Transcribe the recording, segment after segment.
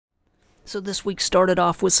So this week started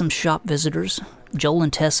off with some shop visitors. Joel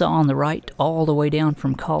and Tessa on the right, all the way down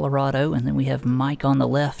from Colorado, and then we have Mike on the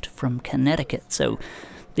left from Connecticut. So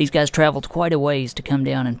these guys traveled quite a ways to come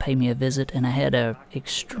down and pay me a visit, and I had an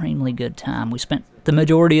extremely good time. We spent the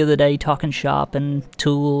majority of the day talking shop and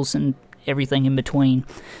tools and everything in between.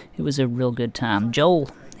 It was a real good time. Joel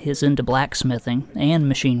is into blacksmithing and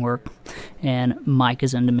machine work, and Mike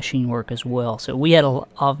is into machine work as well. So we had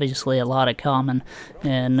obviously a lot in common,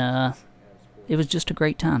 and it was just a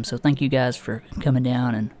great time. So thank you guys for coming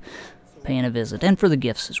down and paying a visit, and for the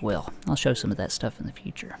gifts as well. I'll show some of that stuff in the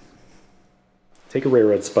future. Take a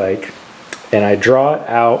railroad spike, and I draw it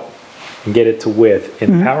out and get it to width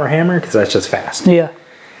in the power hammer, because that's just fast. Yeah.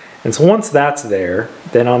 And so once that's there,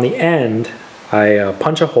 then on the end, I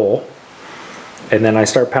punch a hole, and then I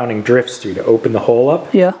start pounding drifts through to open the hole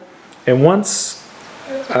up. Yeah. And once,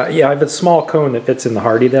 I have a small cone that fits in the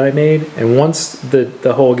Hardy that I made, and once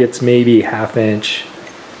the hole gets maybe ½ inch,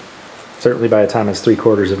 certainly by the time it's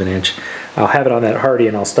 3/4 of an inch, I'll have it on that Hardy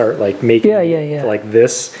and I'll start like making it like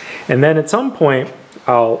this. And then at some point,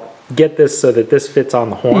 I'll get this so that this fits on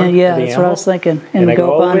the horn. Yeah, that's what I was thinking. And I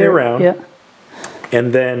go all the way around. Yeah.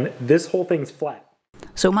 And then this whole thing's flat.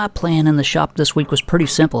 So my plan in the shop this week was pretty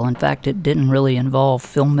simple. In fact, it didn't really involve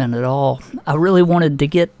filming at all. I really wanted to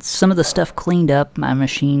get some of the stuff cleaned up, my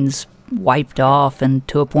machines wiped off and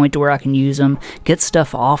to a point to where I can use them, get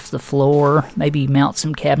stuff off the floor, maybe mount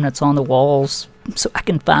some cabinets on the walls so I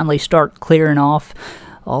can finally start clearing off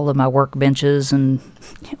all of my workbenches and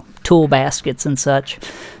tool baskets and such,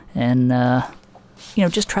 and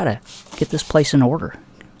just try to get this place in order.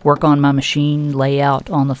 Work on my machine layout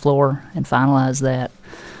on the floor and finalize that.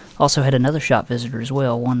 Also had another shop visitor as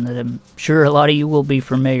well, one that I'm sure a lot of you will be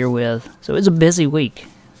familiar with. So it's a busy week,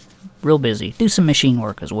 real busy. Do some machine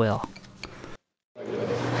work as well.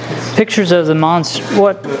 Pictures of the monster.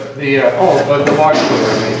 What? The log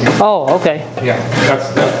splitter I'm making. Oh, okay. Yeah, that's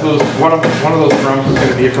those. One of those drums is going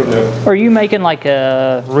to be for the. Are you making like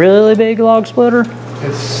a really big log splitter?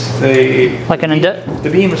 It's the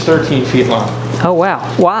beam is 13 feet long. Oh wow!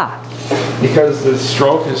 Why? Because the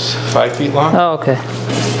stroke is 5 feet long. Oh, okay.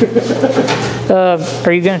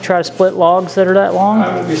 Are you going to try to split logs that are that long?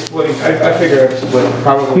 I'm going to be splitting. I figure I'd split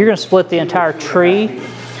probably. You're going to split the entire tree?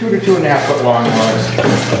 2 to 2.5 foot long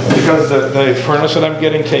logs. Because the furnace that I'm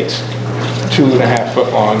getting takes 2.5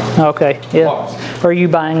 foot long. Okay. Yeah. Logs. Are you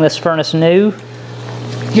buying this furnace new?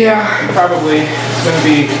 Yeah, probably.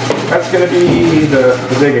 That's gonna be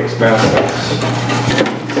the big expense.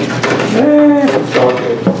 It's all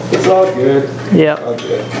good. It's all good. Yep. All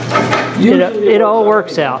good. It all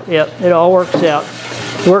works out. Yep. It all works out.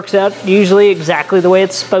 Works out usually exactly the way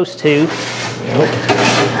it's supposed to. Yep.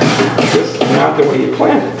 Just not the way you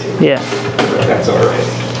planned it to. Yeah. But that's all right.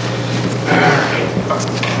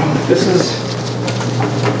 This is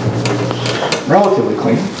relatively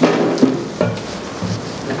clean.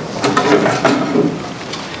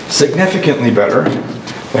 Significantly better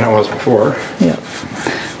than it was before. Yeah.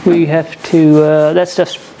 We have to, that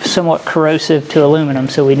stuff's somewhat corrosive to aluminum,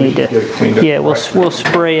 so we need to, get it cleaned up. Yeah, we'll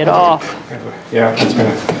spray it off. Yeah,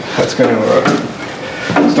 that's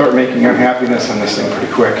gonna start making unhappiness on this thing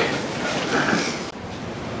pretty quick.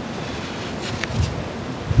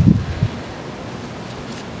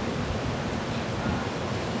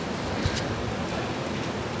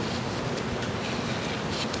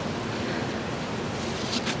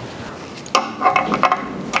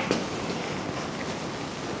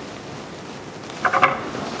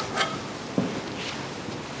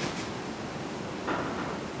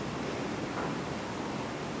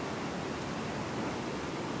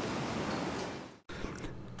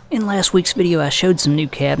 In last week's video, I showed some new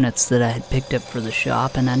cabinets that I had picked up for the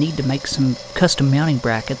shop, and I need to make some custom mounting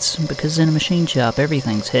brackets because in a machine shop,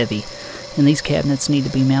 everything's heavy, and these cabinets need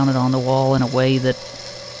to be mounted on the wall in a way that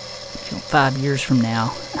 5 years from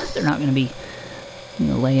now, they're not going to be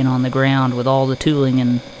laying on the ground with all the tooling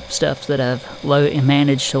and stuff that I've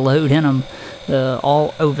managed to load in them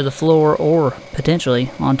all over the floor, or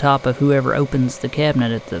potentially on top of whoever opens the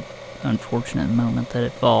cabinet at the unfortunate moment that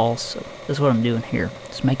it falls. So that's what I'm doing here,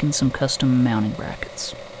 just making some custom mounting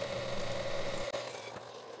brackets.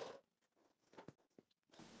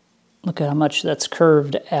 Look at how much that's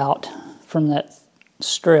curved out from that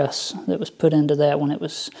stress that was put into that when it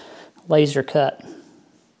was laser cut.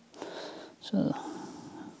 So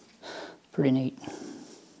pretty neat.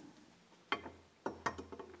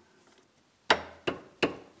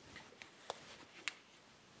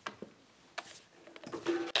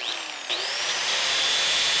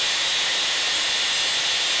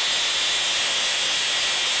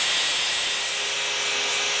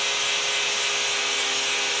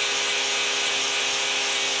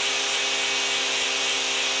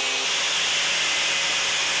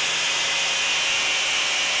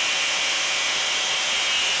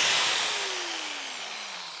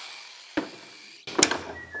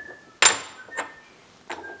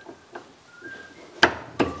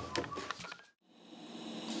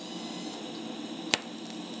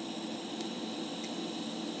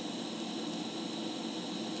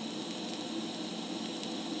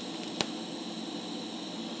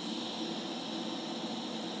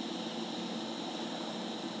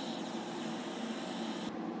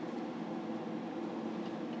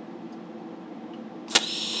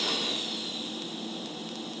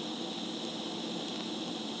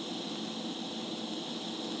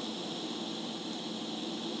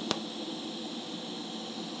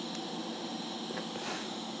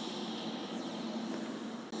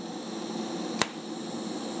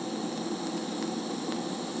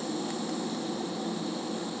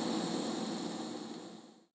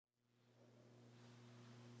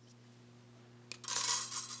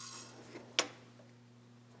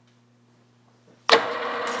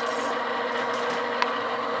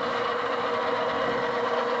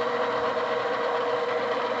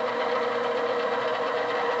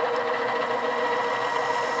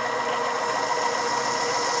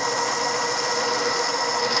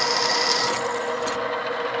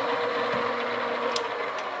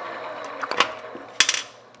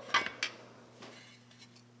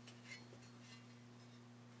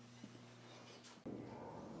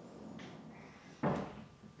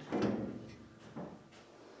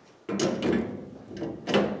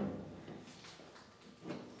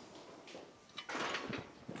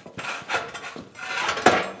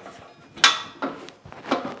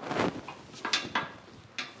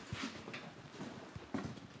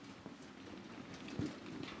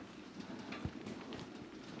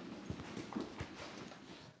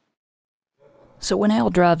 So when Al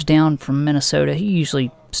drives down from Minnesota, he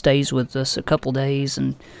usually stays with us a couple days,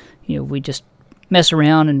 and we just mess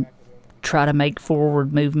around and try to make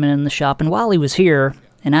forward movement in the shop. And while he was here,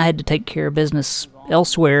 and I had to take care of business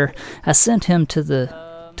elsewhere, I sent him to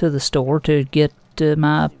the store to get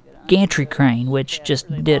my gantry crane, which just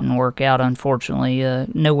didn't work out, unfortunately.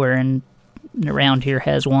 Nowhere around here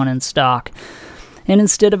has one in stock. And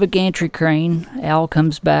instead of a gantry crane, Al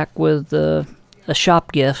comes back with a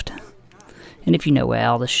shop gift. And if you know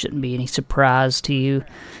Al, this shouldn't be any surprise to you.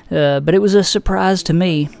 But it was a surprise to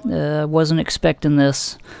me. Wasn't expecting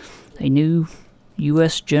this. A new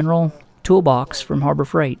U.S. General toolbox from Harbor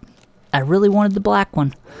Freight. I really wanted the black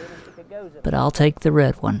one, but I'll take the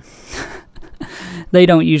red one. They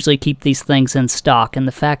don't usually keep these things in stock, and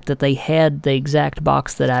the fact that they had the exact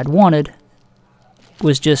box that I'd wanted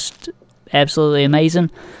was just absolutely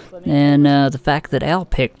amazing. And the fact that Al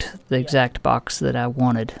picked the exact box that I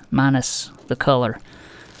wanted, minus the color,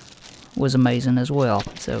 was amazing as well.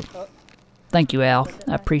 So, thank you, Al.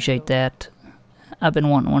 I appreciate that. I've been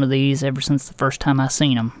wanting one of these ever since the first time I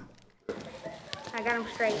seen them. I got them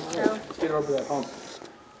straight, so. Get over that hump.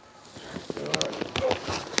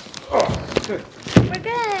 Good. We're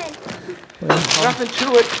good. Nothing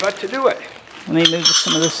to it but to do it. Let me move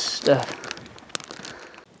some of this stuff.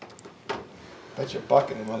 Bet your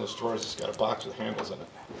bucket in one of the stores has got a box with handles in it.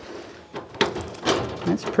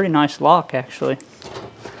 That's a pretty nice lock, actually.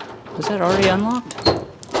 Was that already unlocked?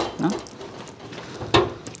 No?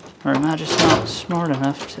 Or am I just not smart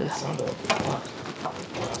enough to... Let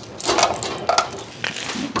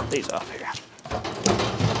me put these off here.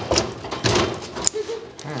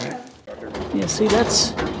 Alright. Yeah, see,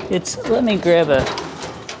 let me grab a...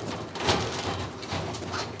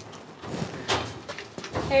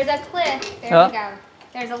 There's a clip. There Oh. we go.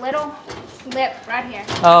 There's a little lip right here.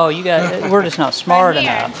 Oh, we're just not smart Right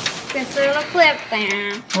here. enough. This little clip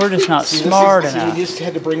there. We're just not See, smart See, enough. we just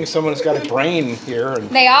had to bring someone who's got a brain here. And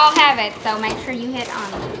They all have it, so make sure you hit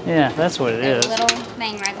on it. Yeah, that's what it There's is. a little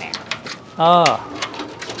thing right there. Oh,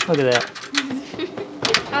 look at that.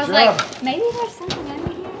 I was like, maybe there's something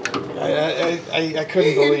under here. I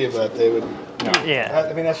couldn't believe that they would. No. Yeah.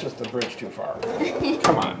 I mean, that's just the bridge too far.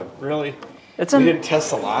 Come on, really? It's We a, didn't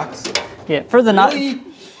test the locks. yeah, for the Really?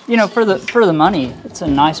 for the money, it's a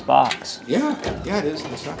nice box. Yeah, it is.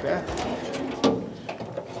 It's not bad.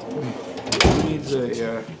 Who needs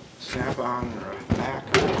a snap-on or a back?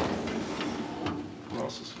 What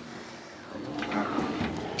else is?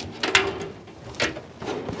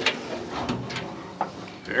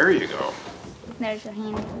 There you go. There's your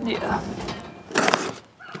hand. Yeah.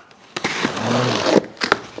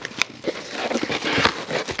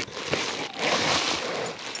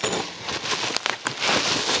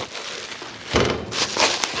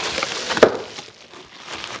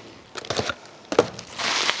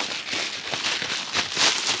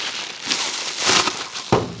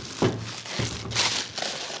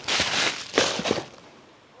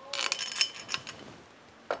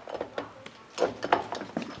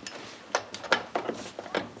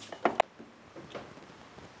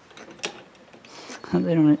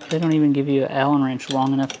 They don't even give you an Allen wrench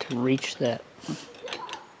long enough to reach that.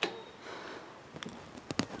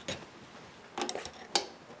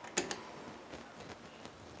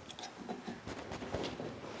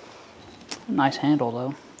 Nice handle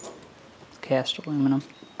though. Cast aluminum,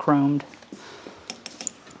 chromed.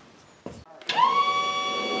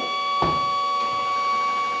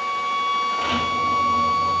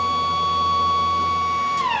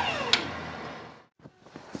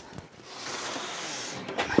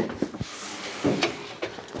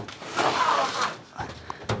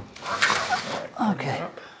 Okay.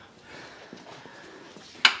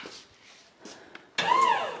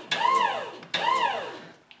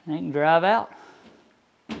 You can drive out.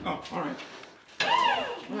 Oh, all right.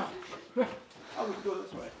 Yeah. I'll just go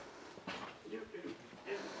this way. I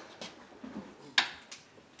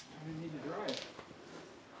need to drive.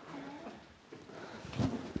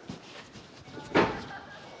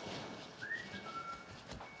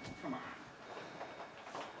 Come on.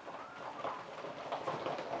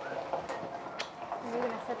 Are you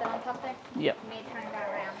going to set that on top there? Yep. You may turn that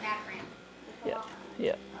around, that around. Yep.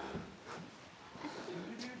 Yep.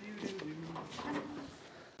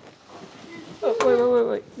 Oh,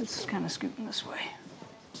 wait. This is kind of scooting this way.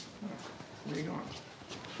 Where are you going?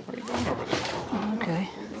 Okay.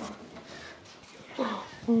 Oh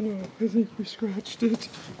no, I think we scratched it.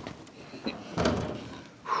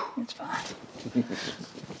 It's fine.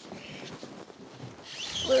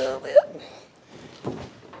 A little bit.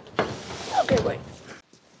 Okay, wait.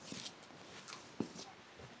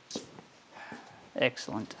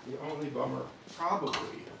 Excellent. The only bummer probably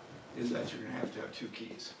is that you're gonna have to have 2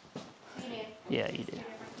 keys. Yeah, you do.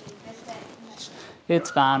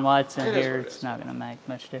 It's fine. While it's in It is here, what it it's is. not going to make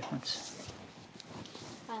much difference.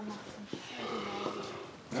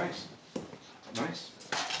 Nice. Nice.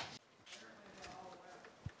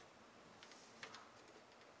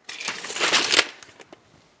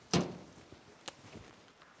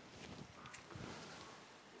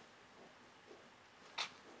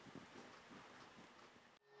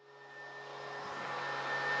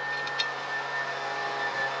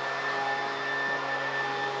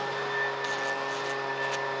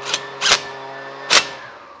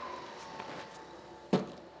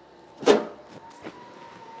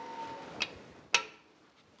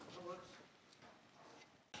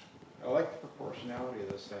 I like the proportionality of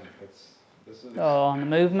this thing. This is Oh, on the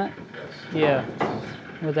movement? yes. Yeah.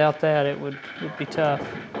 Without that, it'd be tough.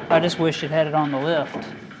 I just wish it had it on the lift.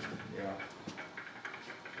 Yeah.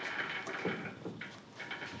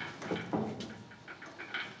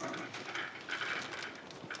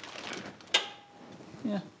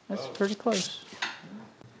 Yeah, that's pretty close.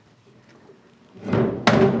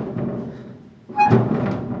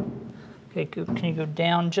 Okay, can you go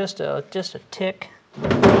down just a tick?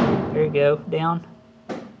 There you go, down.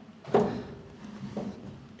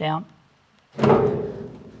 Down.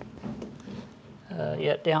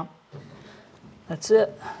 Yeah, down. That's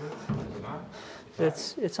it.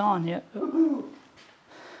 It's on, yeah. I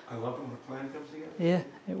love it when a plan comes together. Yeah,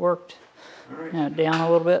 it worked. All right. Now down a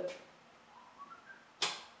little bit. Oh,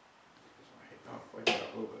 wait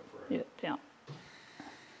a little bit for it. Yeah, down.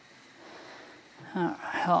 All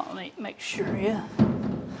right, let me make sure, yeah.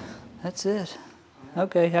 That's it.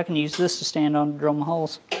 Okay, I can use this to stand on to drill my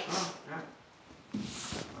holes.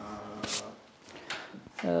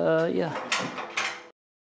 Yeah.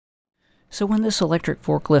 So when this electric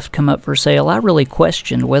forklift come up for sale, I really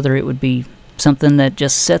questioned whether it would be something that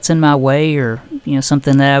just sets in my way or, you know,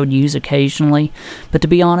 something that I would use occasionally. But to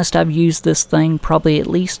be honest, I've used this thing probably at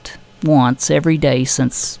least once every day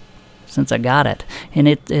since I got it. And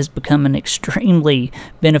it has become an extremely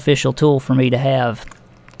beneficial tool for me to have.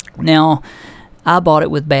 Now, I bought it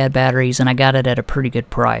with bad batteries and I got it at a pretty good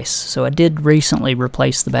price. So I did recently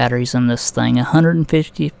replace the batteries in this thing,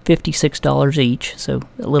 $156 each, so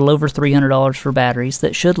a little over $300 for batteries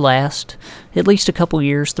that should last at least a couple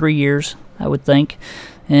years, 3 years, I would think.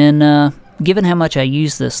 And given how much I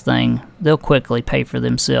use this thing, they'll quickly pay for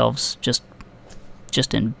themselves just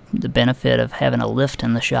in the benefit of having a lift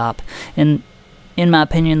in the shop. And in my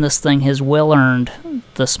opinion, this thing has well earned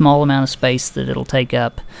the small amount of space that it'll take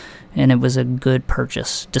up. And it was a good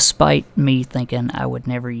purchase, despite me thinking I would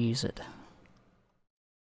never use it.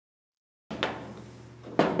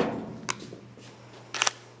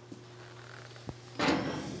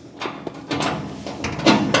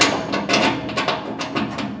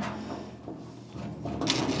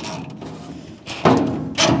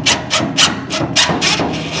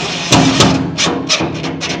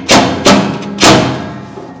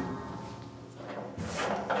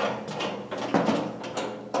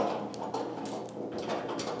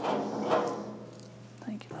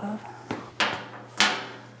 Thank you, love.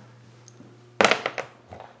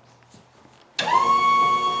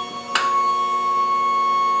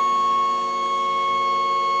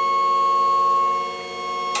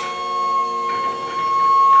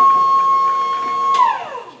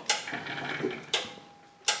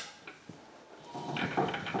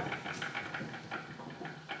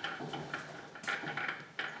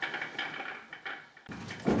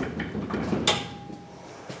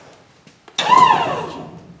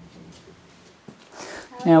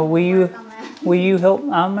 Now, will you help?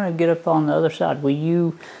 I'm going to get up on the other side. Will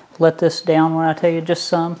you let this down when I tell you just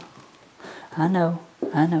some? I know,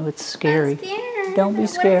 it's scary. I'm scared. Don't be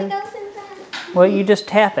scared. Where does it go since Well, you just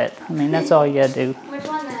tap it. I mean, that's all you got to do. Which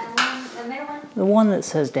one? The middle one? The one that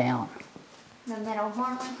says down. The middle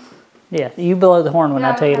horn one? Yeah, you blow the horn when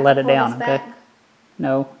I No, tell you to have let to it pull down, this okay? back.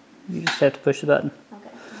 No, you just have to push the button. Okay.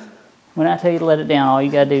 When I tell you to let it down, all you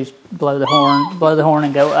got to do is blow the horn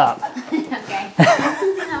and go up. Okay.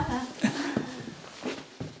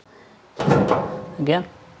 Again.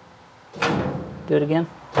 Do it again.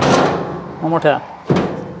 One more time.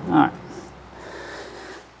 All right.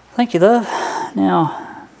 Thank you, love.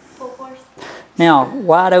 Full force. Now,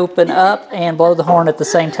 wide open up and blow the horn at the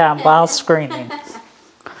same time while screaming.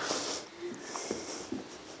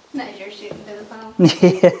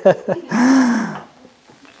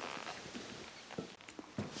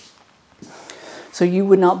 So you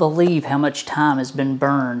would not believe how much time has been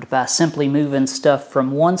burned by simply moving stuff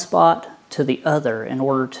from one spot to the other in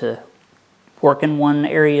order to work in one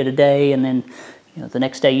area today, and then the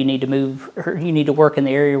next day you need to move, or you need to work in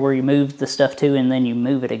the area where you moved the stuff to, and then you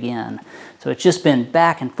move it again. So it's just been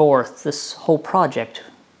back and forth, this whole project.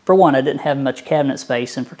 For one, I didn't have much cabinet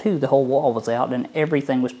space, and for two, the whole wall was out and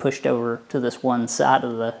everything was pushed over to this one side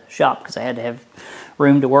of the shop because I had to have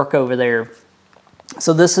room to work over there.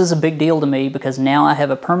 So this is a big deal to me because now I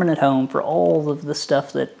have a permanent home for all of the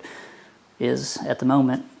stuff that is, at the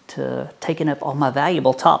moment, taking up all my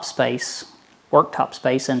valuable top space, worktop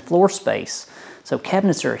space, and floor space. So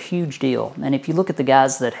cabinets are a huge deal. And if you look at the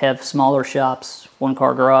guys that have smaller shops,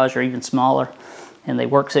 one-car garage or even smaller, and they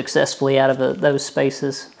work successfully out of those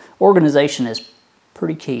spaces, organization is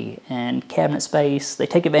pretty key. And cabinet space, they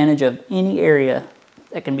take advantage of any area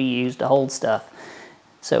that can be used to hold stuff.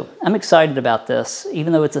 So I'm excited about this.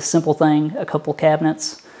 Even though it's a simple thing, a couple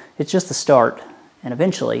cabinets, it's just the start. And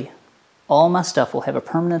eventually, all my stuff will have a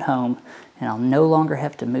permanent home, and I'll no longer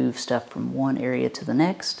have to move stuff from one area to the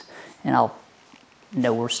next, and I'll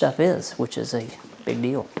know where stuff is, which is a big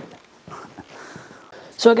deal.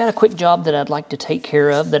 So I got a quick job that I'd like to take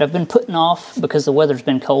care of that I've been putting off because the weather's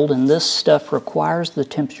been cold, and this stuff requires the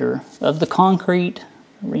temperature of the concrete,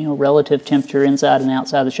 relative temperature inside and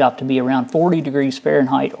outside the shop to be around 40 degrees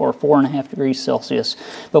Fahrenheit or 4.5 degrees Celsius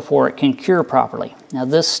before it can cure properly. Now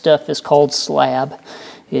this stuff is called slab.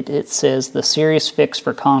 It says the serious fix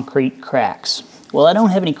for concrete cracks. Well, I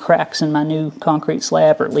don't have any cracks in my new concrete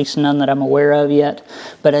slab, or at least none that I'm aware of yet,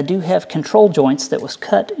 but I do have control joints that was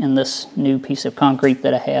cut in this new piece of concrete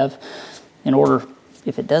that I have in order,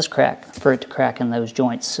 if it does crack, for it to crack in those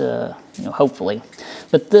joints, hopefully.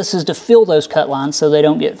 But this is to fill those cut lines so they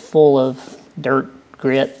don't get full of dirt,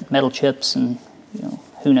 grit, metal chips, and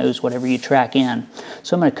who knows, whatever you track in.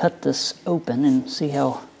 So I'm going to cut this open and see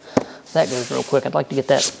how that goes real quick. I'd like to get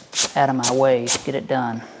that out of my way, get it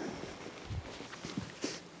done.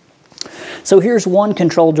 So here's one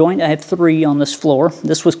control joint. I have 3 on this floor.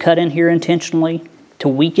 This was cut in here intentionally to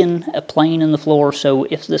weaken a plane in the floor, so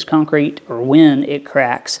if this concrete, or when it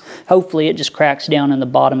cracks, hopefully it just cracks down in the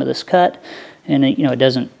bottom of this cut, and it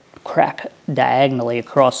doesn't crack diagonally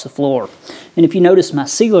across the floor. And if you notice, my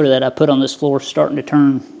sealer that I put on this floor is starting to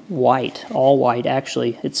turn white, all white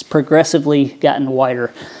actually. It's progressively gotten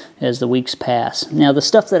whiter as the weeks pass. Now the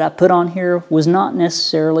stuff that I put on here was not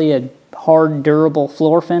necessarily a hard, durable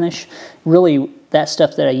floor finish. Really, that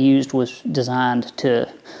stuff that I used was designed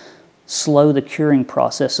to slow the curing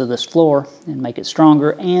process of this floor and make it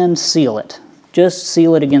stronger and seal it. Just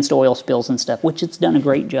seal it against oil spills and stuff, which it's done a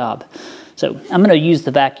great job. So I'm going to use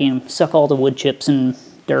the vacuum, suck all the wood chips and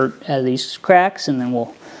dirt out of these cracks, and then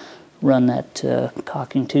we'll run that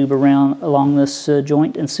caulking tube along this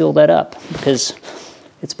joint and seal that up, because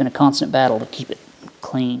it's been a constant battle to keep it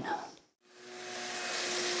clean.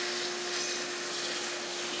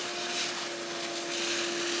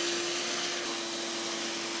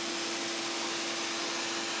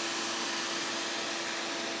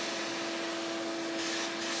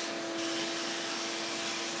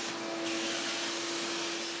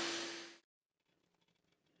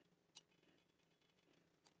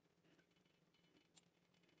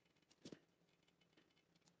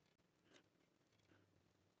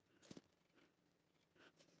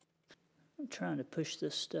 I'm trying to push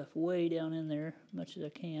this stuff way down in there as much as I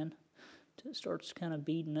can until it starts kind of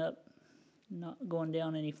beading up, not going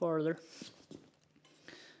down any farther.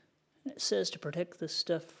 It says to protect this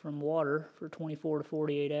stuff from water for 24 to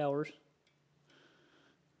 48 hours.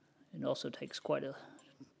 It also takes quite a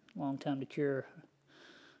long time to cure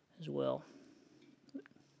as well.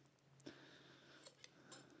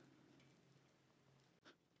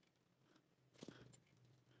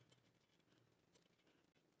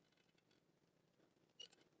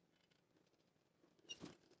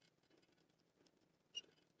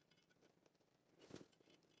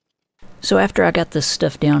 So after I got this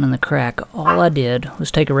stuff down in the crack, all I did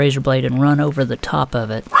was take a razor blade and run over the top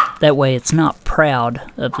of it. That way it's not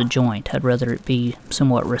proud of the joint. I'd rather it be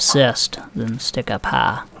somewhat recessed than stick up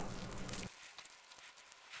high.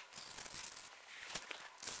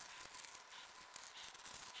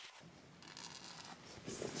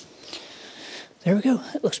 There we go.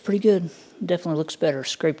 It looks pretty good. Definitely looks better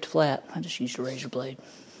scraped flat. I just used a razor blade.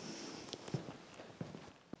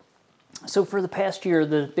 So for the past year,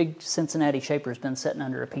 the big Cincinnati shaper has been sitting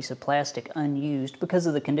under a piece of plastic unused because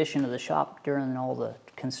of the condition of the shop during all the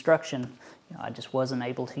construction. I just wasn't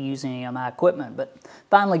able to use any of my equipment, but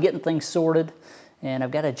finally getting things sorted, And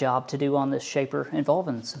I've got a job to do on this shaper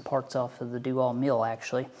involving some parts off of the Doall mill,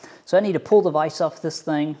 actually. So I need to pull the vise off this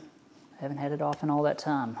thing. I haven't had it off in all that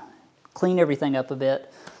time. Clean everything up a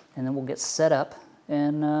bit, and then we'll get set up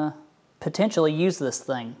and potentially use this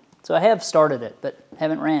thing. So I have started it, but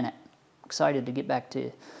haven't ran it. Excited to get back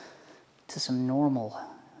to some normal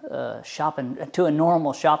shopping, to a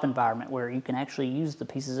normal shop environment where you can actually use the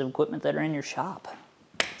pieces of equipment that are in your shop.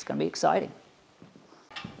 It's going to be exciting.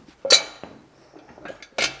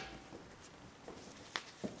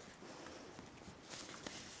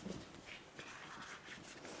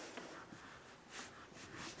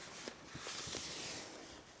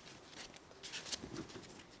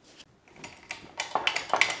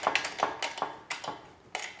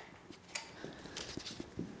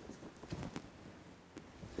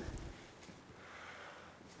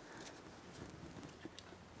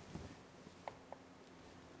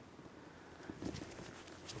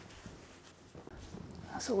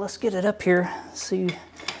 So let's get it up here, see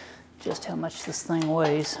just how much this thing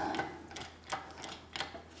weighs.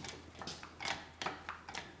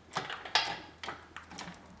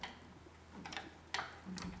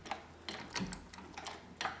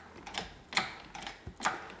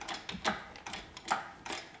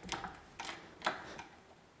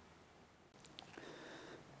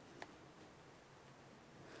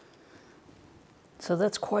 So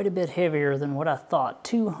that's quite a bit heavier than what I thought,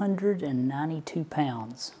 292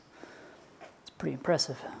 pounds. It's pretty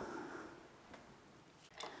impressive.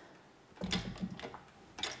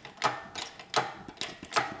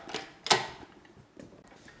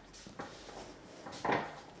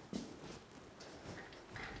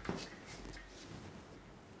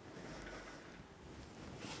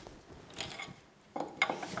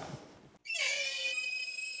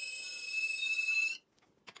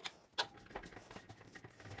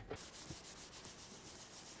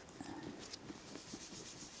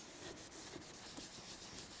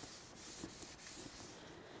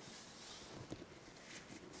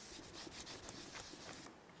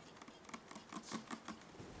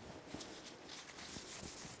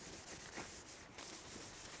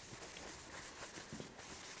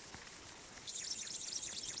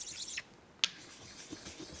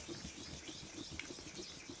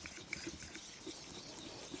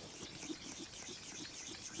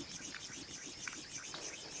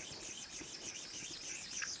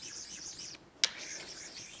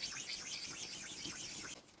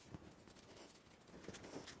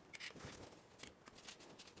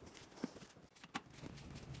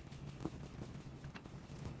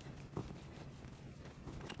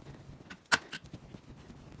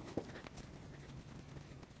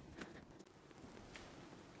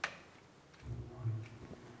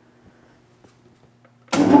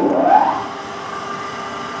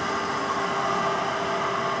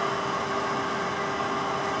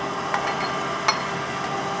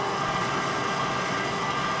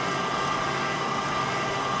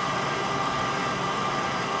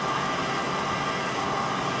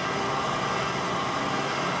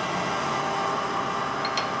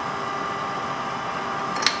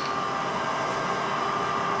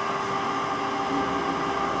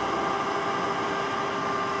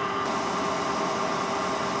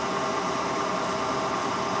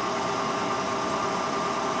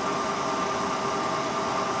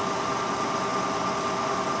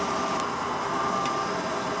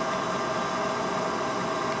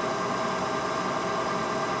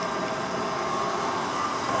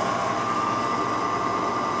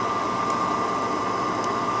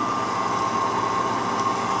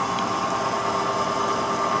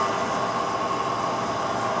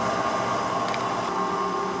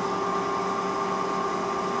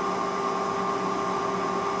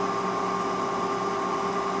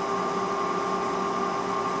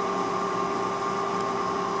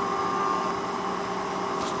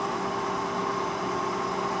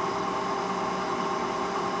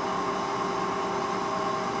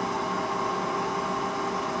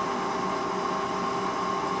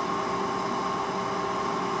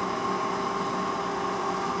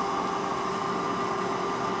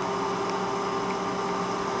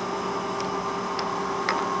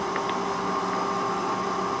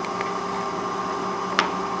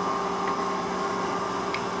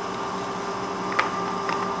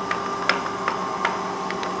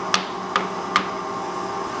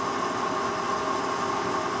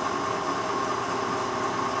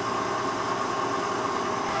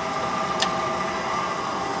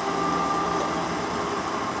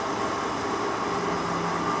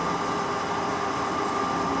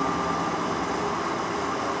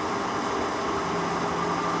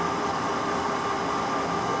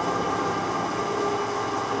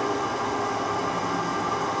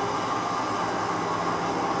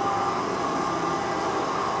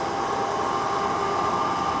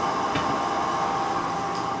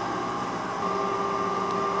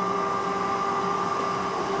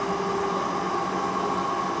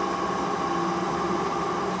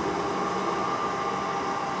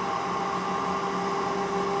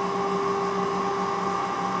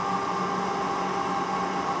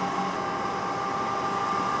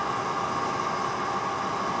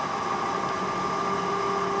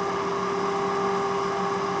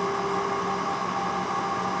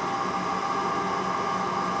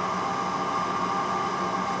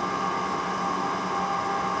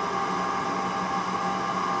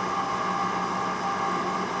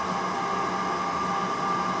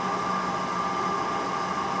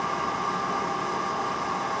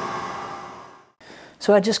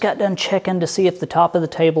 So I just got done checking to see if the top of the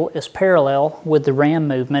table is parallel with the ram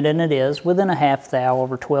movement, and it is, within a half thou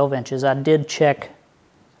over 12 inches. I did check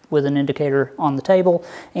with an indicator on the table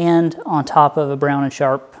and on top of a Brown &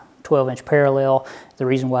 Sharp 12-inch parallel. The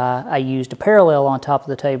reason why I used a parallel on top of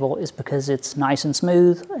the table is because it's nice and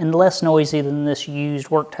smooth and less noisy than this used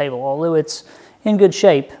work table. Although it's in good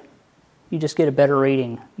shape, you just get a better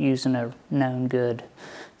reading using a known good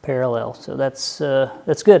parallel. So that's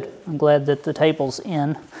good. I'm glad that the table's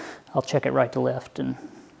in. I'll check it right to left and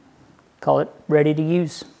call it ready to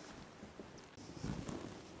use.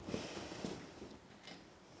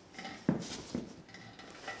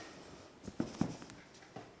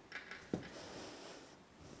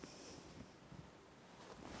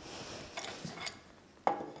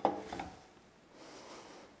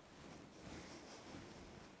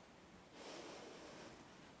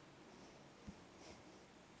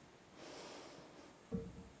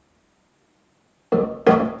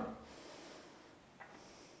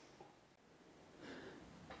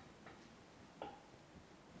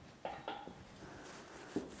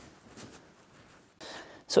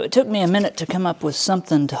 So it took me a minute to come up with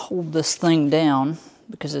something to hold this thing down,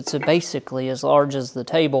 because it's basically as large as the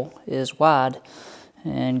table is wide,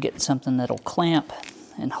 and get something that'll clamp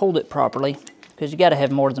and hold it properly, because you got to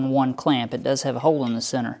have more than one clamp. It does have a hole in the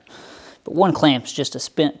center, but one clamp's just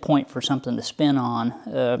a point for something to spin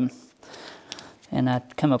on, and I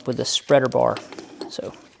come up with this spreader bar.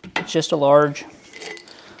 So it's just a large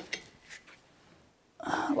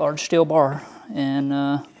steel bar, and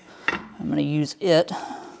I'm going to use it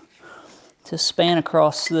to span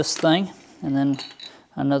across this thing, and then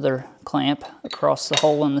another clamp across the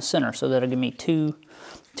hole in the center, so that'll give me two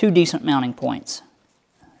decent mounting points.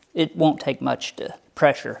 It won't take much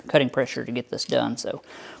cutting pressure to get this done, so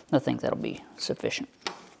I think that'll be sufficient.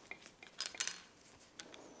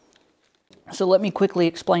 So let me quickly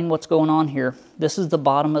explain what's going on here. This is the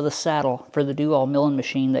bottom of the saddle for the Doall milling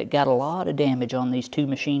machine that got a lot of damage on these two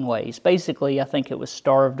machine ways. Basically, I think it was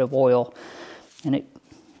starved of oil, and it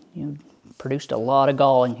produced a lot of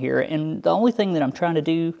galling here. And the only thing that I'm trying to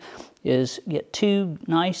do is get two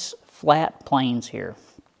nice flat planes here,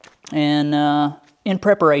 and in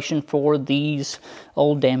preparation for these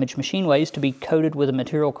old damaged machine ways to be coated with a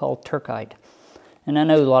material called turkite. And I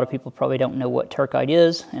know a lot of people probably don't know what turkite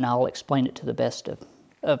is, and I'll explain it to the best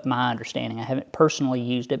of my understanding. I haven't personally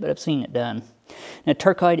used it, but I've seen it done. Now,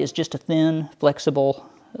 turkite is just a thin, flexible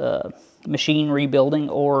machine rebuilding,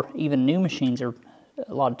 or even new machines are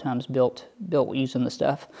a lot of times built using the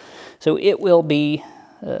stuff. So it will be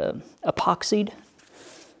epoxied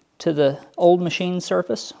to the old machine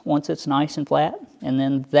surface once it's nice and flat, and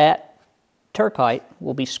then that turkite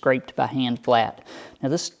will be scraped by hand flat. Now,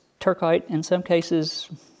 this turkite in some cases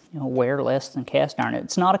wear less than cast iron.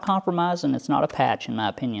 It's not a compromise, and it's not a patch, in my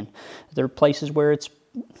opinion. There are places where its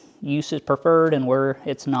use is preferred and where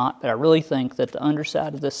it's not, but I really think that the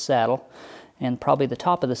underside of this saddle and probably the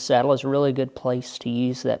top of the saddle is a really good place to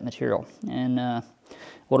use that material. And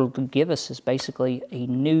what it'll give us is basically a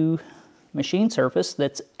new machine surface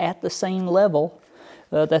that's at the same level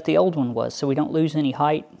that the old one was, so we don't lose any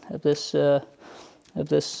height of this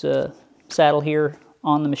saddle here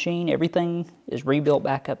on the machine. Everything is rebuilt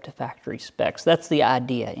back up to factory specs. That's the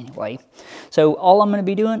idea anyway. So all I'm going to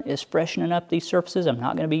be doing is freshening up these surfaces. I'm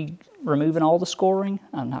not going to be removing all the scoring.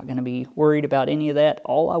 I'm not going to be worried about any of that.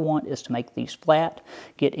 All I want is to make these flat,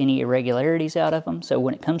 get any irregularities out of them, so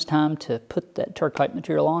when it comes time to put that turkite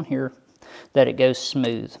material on here, that it goes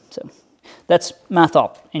smooth. So that's my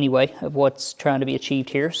thought anyway of what's trying to be achieved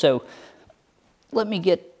here. So let me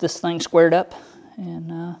get this thing squared up,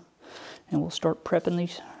 and we'll start prepping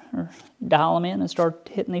these, or dial them in and start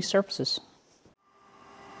hitting these surfaces.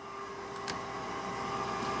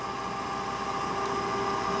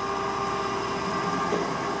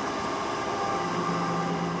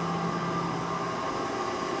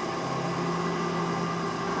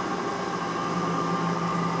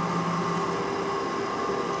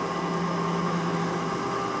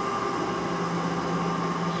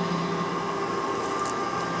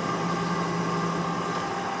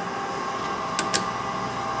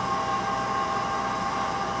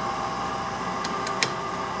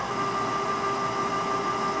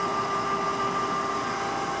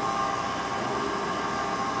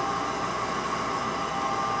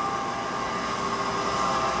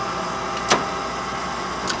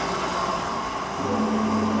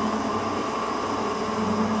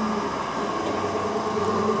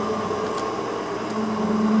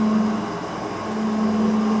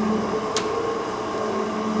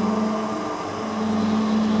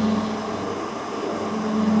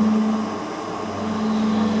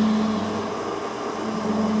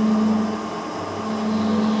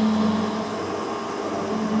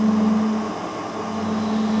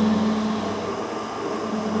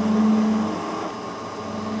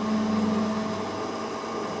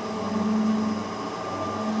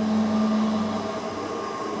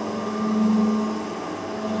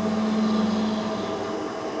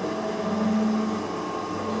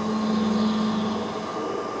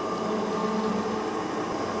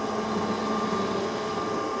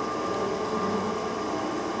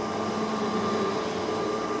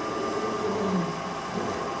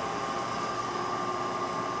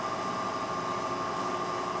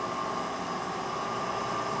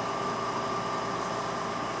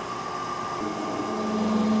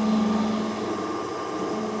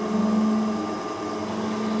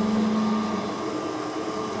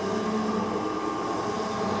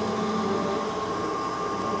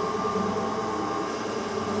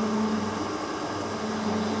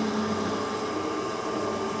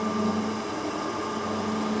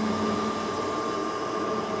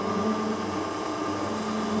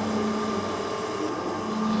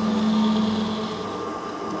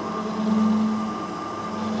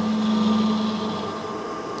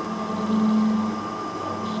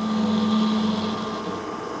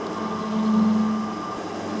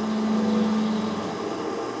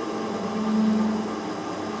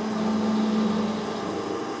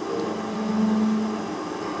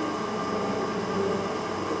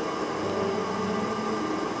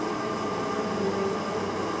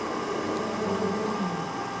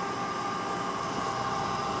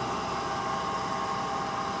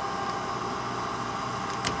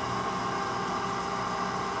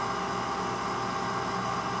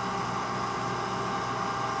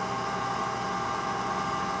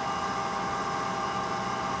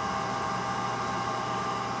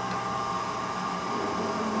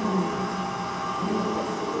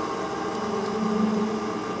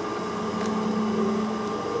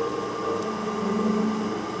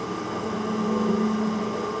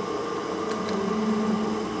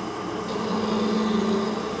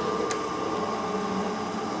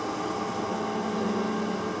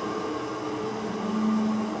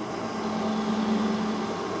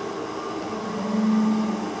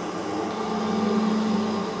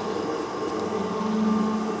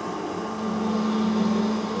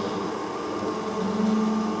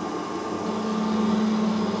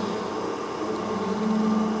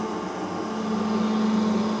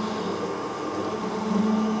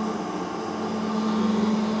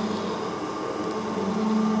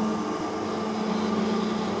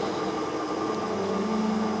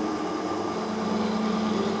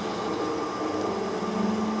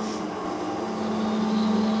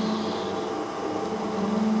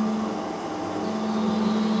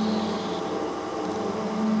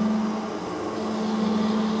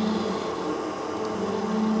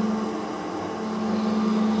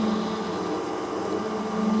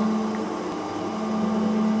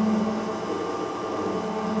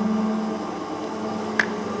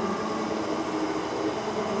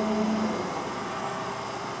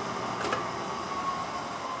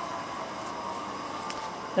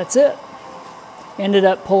 that's it. Ended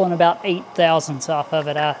up pulling about 8 thousandths off of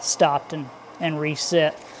it. I stopped and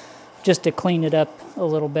reset just to clean it up a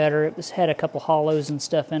little better. It had a couple hollows and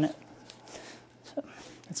stuff in it. So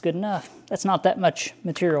that's good enough. That's not that much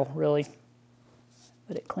material really,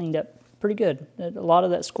 but it cleaned up pretty good. A lot of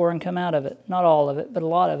that scoring come out of it. Not all of it, but a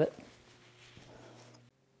lot of it.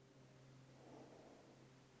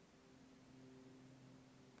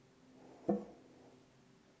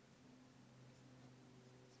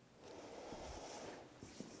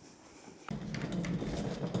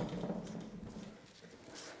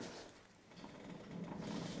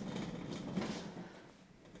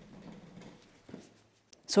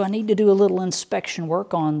 So I need to do a little inspection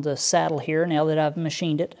work on the saddle here now that I've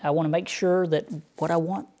machined it. I want to make sure that what I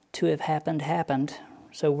want to have happened, happened.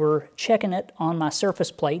 So we're checking it on my surface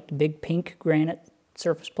plate, the big pink granite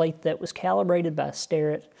surface plate that was calibrated by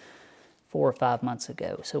Starrett 4 or 5 months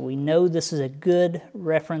ago. So we know this is a good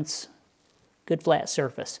reference, good flat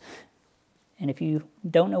surface. And if you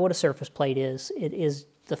don't know what a surface plate is, it is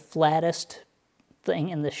the flattest thing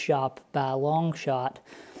in the shop by a long shot.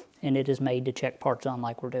 And it is made to check parts on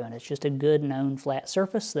like we're doing. It's just a good known flat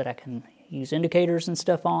surface that I can use indicators and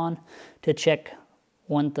stuff on to check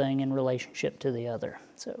one thing in relationship to the other.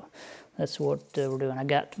 So that's what we're doing. I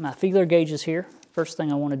got my feeler gauges here. First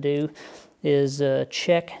thing I want to do is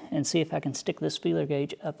check and see if I can stick this feeler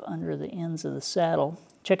gauge up under the ends of the saddle,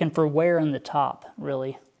 checking for wear in the top,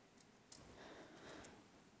 really.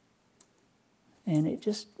 And it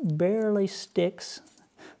just barely sticks.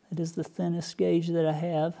 It is the thinnest gauge that I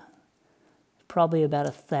have. Probably about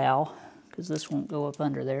 1 thou, because this won't go up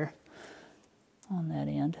under there on that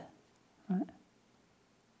end. Right.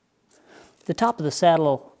 The top of the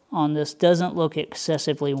saddle on this doesn't look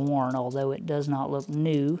excessively worn, although it does not look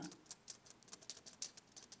new.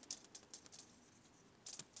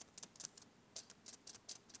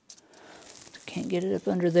 Can't get it up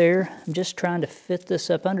under there. I'm just trying to fit this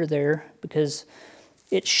up under there because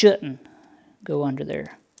it shouldn't go under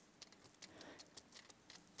there.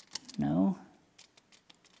 No.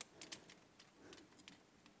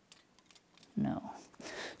 No.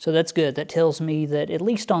 So that's good. That tells me that at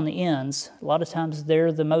least on the ends, a lot of times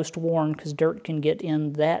they're the most worn because dirt can get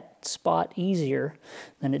in that spot easier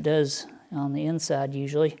than it does on the inside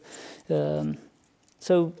usually.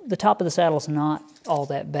 So the top of the saddle is not all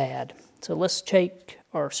that bad. So let's take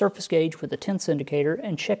our surface gauge with a tenths indicator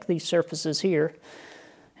and check these surfaces here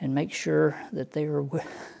and make sure that they are,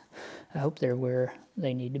 I hope they're where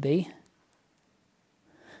they need to be.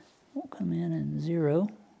 We'll come in and 0.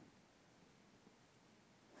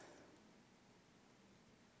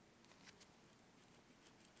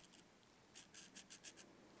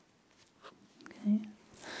 Okay,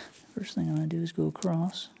 first thing I'm going to do is go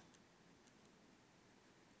across.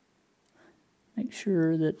 Make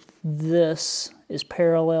sure that this is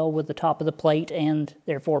parallel with the top of the plate and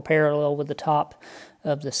therefore parallel with the top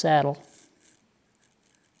of the saddle.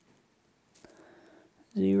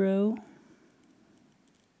 0.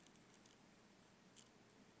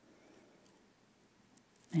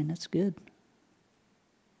 And that's good.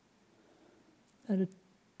 About a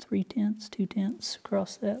 3/10, 2/10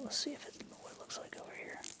 across that. Let's see what it looks like over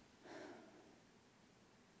here.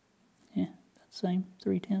 Yeah, that same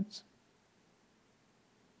 3/10.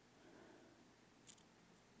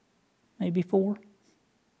 Maybe 4,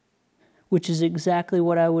 which is exactly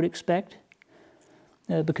what I would expect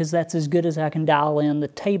because that's as good as I can dial in the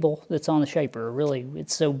table that's on the shaper. Really,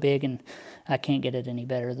 it's so big and I can't get it any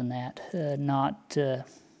better than that. Not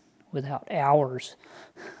without hours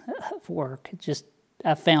of work. It just,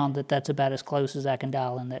 I found that that's about as close as I can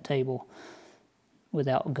dial in that table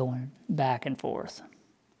without going back and forth.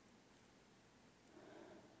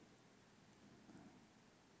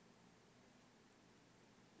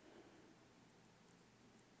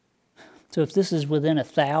 So if this is within a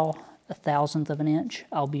thousandth of an inch,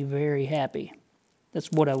 I'll be very happy. That's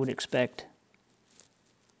what I would expect.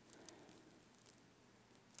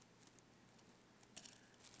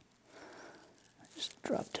 Just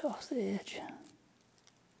dropped off the edge.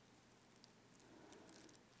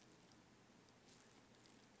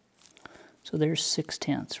 So there's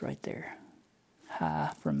 6/10 right there,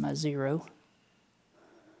 high from my 0.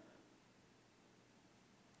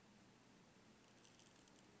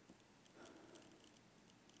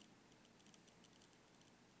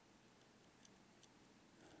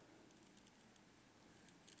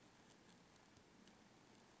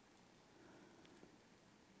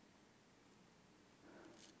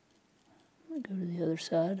 Go to the other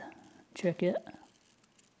side, check it.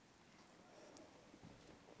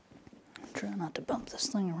 Try not to bump this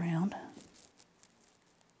thing around.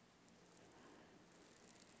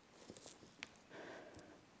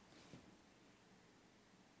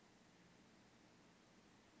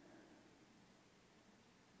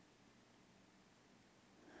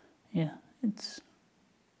 Yeah, it's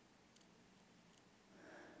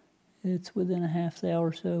within a half hour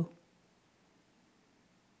or so.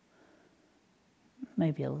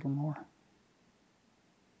 Maybe a little more.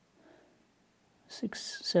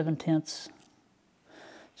 6, 7 tenths.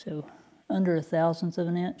 So under 1/1000th of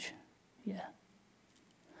an inch. Yeah.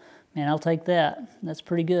 Man, I'll take that. That's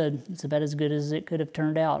pretty good. It's about as good as it could have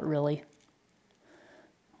turned out, really.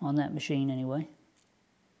 On that machine, anyway.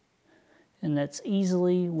 And that's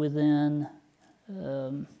easily within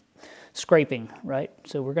scraping, right?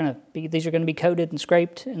 So these are going to be coated and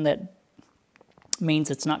scraped, and that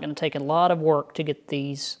means it's not going to take a lot of work to get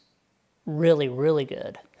these really, really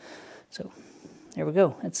good. So there we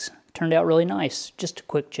go. It's turned out really nice. Just a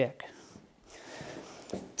quick check.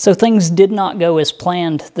 So things did not go as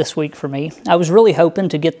planned this week for me. I was really hoping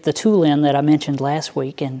to get the tool in that I mentioned last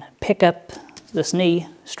week and pick up this knee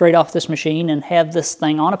straight off this machine and have this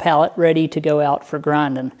thing on a pallet ready to go out for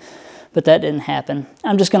grinding. But that didn't happen.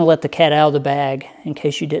 I'm just going to let the cat out of the bag in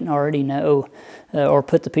case you didn't already know or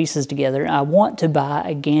put the pieces together. I want to buy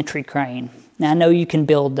a gantry crane. Now I know you can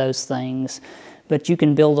build those things, but you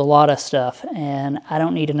can build a lot of stuff, and I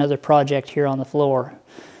don't need another project here on the floor.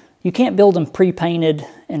 You can't build them pre-painted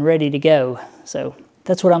and ready to go, so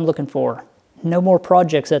that's what I'm looking for. No more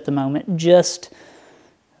projects at the moment, just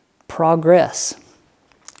progress.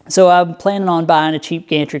 So I'm planning on buying a cheap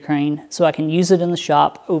gantry crane so I can use it in the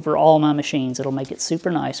shop over all my machines. It'll make it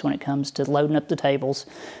super nice when it comes to loading up the tables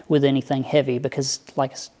with anything heavy, because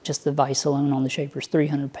like just the vise alone on the shaper is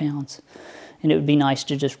 300 pounds. And it would be nice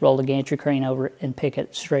to just roll the gantry crane over it and pick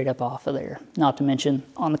it straight up off of there. Not to mention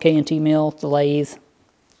on the K&T mill, the lathe,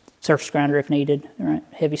 surface grinder if needed, right?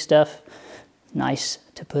 Heavy stuff. Nice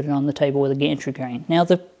to put it on the table with a gantry crane. Now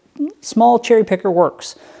the small cherry picker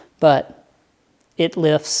works, but it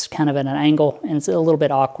lifts kind of at an angle and it's a little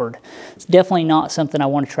bit awkward. It's definitely not something I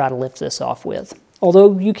want to try to lift this off with.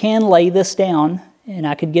 Although you can lay this down and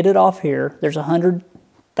I could get it off here. There's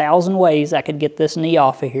 100,000 ways I could get this knee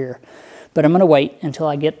off of here. But I'm going to wait until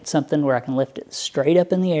I get something where I can lift it straight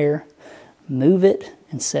up in the air, move it,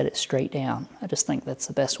 and set it straight down. I just think that's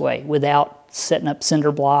the best way without setting up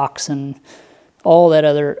cinder blocks and all that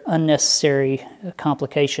other unnecessary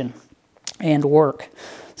complication and work.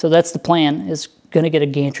 So that's the plan, is going to get a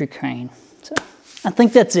gantry crane. So I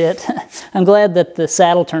think that's it. I'm glad that the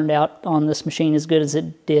saddle turned out on this machine as good as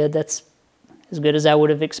it did. That's as good as I would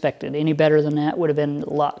have expected. Any better than that would have been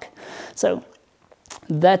luck. So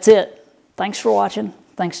that's it. Thanks for watching.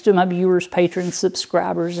 Thanks to my viewers, patrons,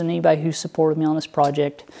 subscribers, and anybody who supported me on this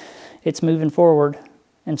project. It's moving forward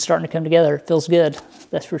and starting to come together. It feels good,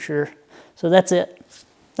 that's for sure. So that's it.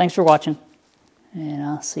 Thanks for watching, and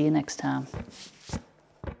I'll see you next time.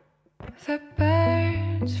 The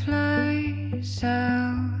birds fly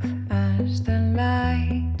south as the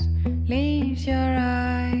light leaves your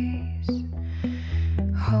eyes.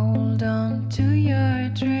 Hold on to your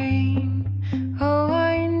dream. Oh,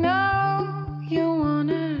 I know you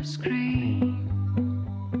wanna scream.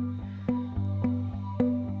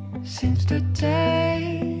 Since the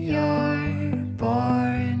day you're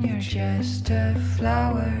born, you're just a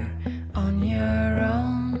flower on your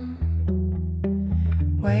own,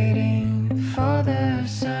 waiting for the